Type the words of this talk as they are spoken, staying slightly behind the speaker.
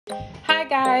Hi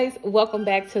guys, welcome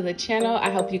back to the channel.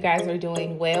 I hope you guys are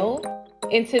doing well.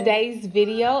 In today's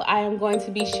video, I am going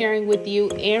to be sharing with you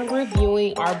and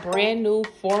reviewing our brand new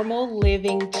formal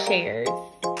living chairs.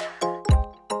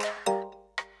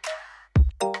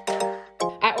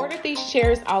 I ordered these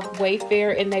chairs off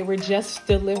Wayfair and they were just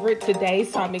delivered today,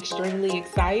 so I'm extremely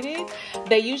excited.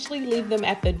 They usually leave them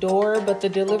at the door, but the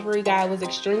delivery guy was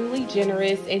extremely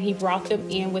generous and he brought them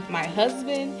in with my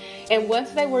husband. And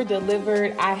once they were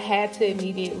delivered, I had to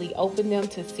immediately open them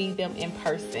to see them in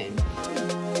person.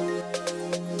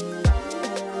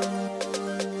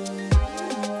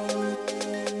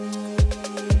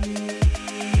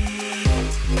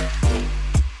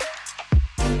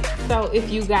 So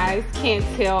if you guys can't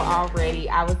tell already,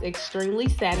 I was extremely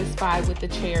satisfied with the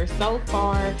chair so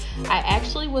far. I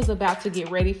actually was about to get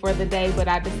ready for the day, but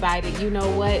I decided, you know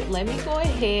what, let me go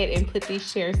ahead and put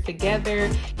these chairs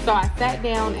together. So I sat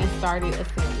down and started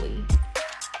assembly.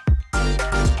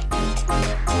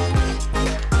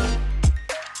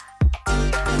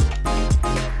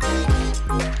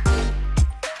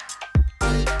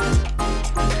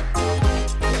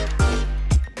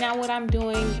 Now what I'm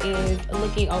doing is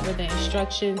looking over the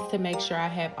instructions to make sure I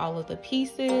have all of the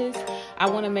pieces. I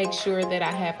want to make sure that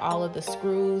I have all of the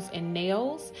screws and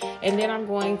nails. And then I'm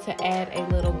going to add a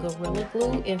little Gorilla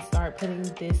Glue and start putting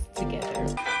this together.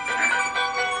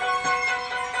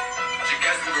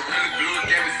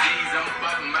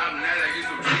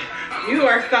 You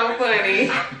are so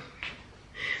funny.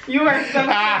 You are so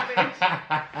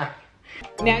funny.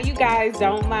 Now you guys,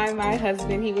 don't mind my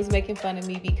husband. He was making fun of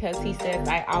me because he says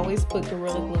I always put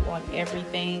Gorilla Glue on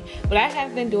everything. But I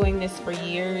have been doing this for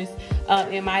years.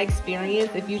 In my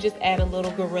experience, if you just add a little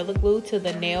Gorilla Glue to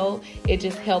the nail, it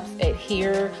just helps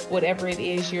adhere whatever it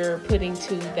is you're putting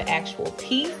to the actual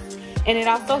piece. And it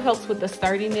also helps with the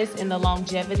sturdiness and the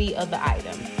longevity of the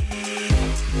item.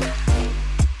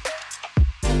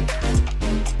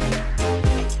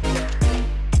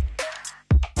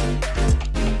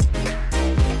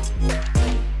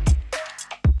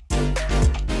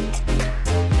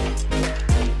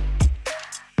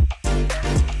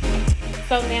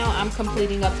 So now I'm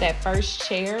completing up that first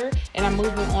chair and I'm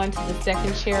moving on to the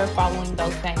second chair, following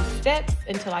those same steps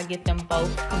until I get them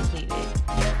both completed.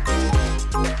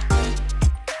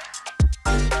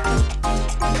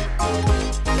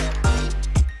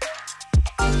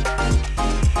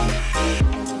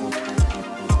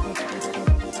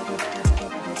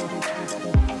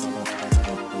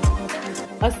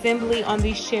 Assembly on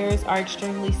these chairs are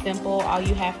extremely simple. All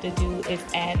you have to do is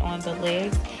add on the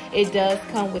legs. It does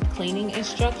come with cleaning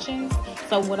instructions.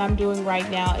 So what I'm doing right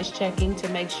now is checking to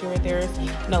make sure there's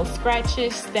no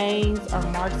scratches, stains, or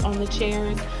marks on the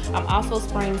chairs. I'm also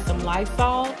spraying some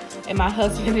Lysol, and my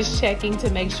husband is checking to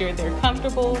make sure they're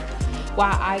comfortable,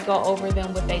 while I go over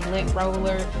them with a lint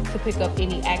roller to pick up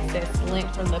any excess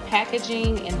lint from the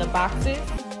packaging in the boxes.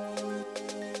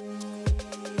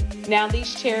 Now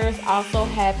these chairs also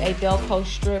have a Velcro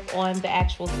strip on the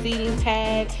actual seating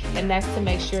pad, and that's to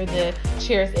make sure the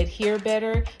chairs adhere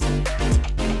better.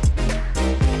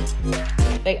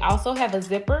 They also have a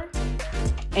zipper,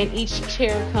 and each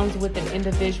chair comes with an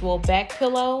individual back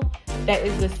pillow that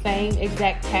is the same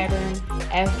exact pattern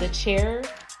as the chair,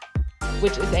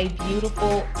 which is a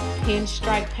beautiful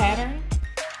pinstripe pattern.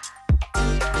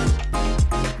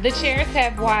 The chairs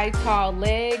have wide, tall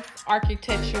legs,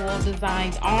 architectural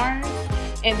designed arms,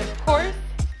 and of course,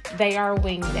 they are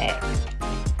wingback.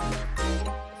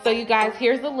 So you guys,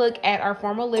 here's a look at our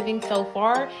formal living so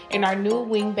far in our new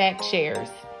wingback chairs.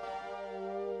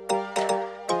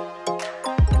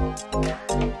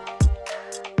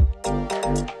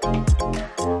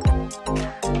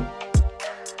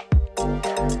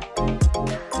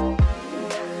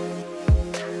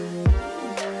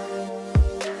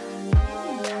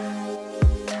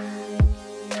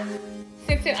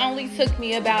 It only took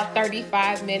me about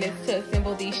 35 minutes to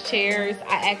assemble these chairs.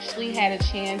 I actually had a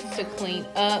chance to clean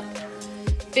up,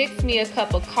 fix me a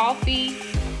cup of coffee,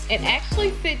 and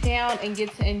actually sit down and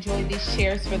get to enjoy these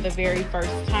chairs for the very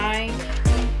first time.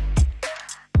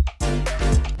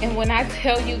 And when I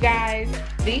tell you guys,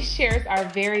 these chairs are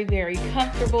very, very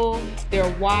comfortable.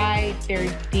 They're wide, they're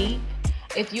deep.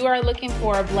 If you are looking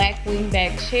for a black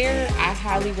wingback chair, I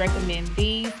highly recommend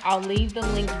these. I'll leave the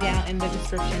link down in the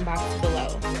description box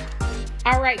below.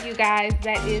 Alright you guys,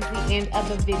 that is the end of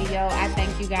the video. I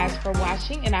thank you guys for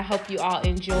watching and I hope you all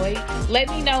enjoyed. Let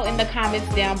me know in the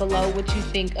comments down below what you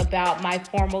think about my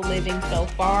formal living so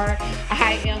far.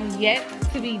 I am yet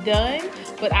to be done,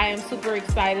 but I am super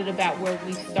excited about where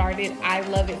we've started. I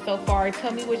love it so far.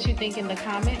 Tell me what you think in the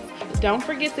comments. Don't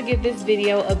forget to give this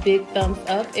video a big thumbs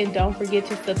up and don't forget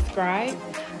to subscribe.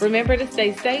 Remember to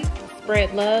stay safe,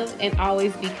 spread love, and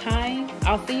always be kind.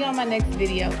 I'll see you on my next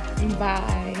video.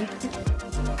 Bye.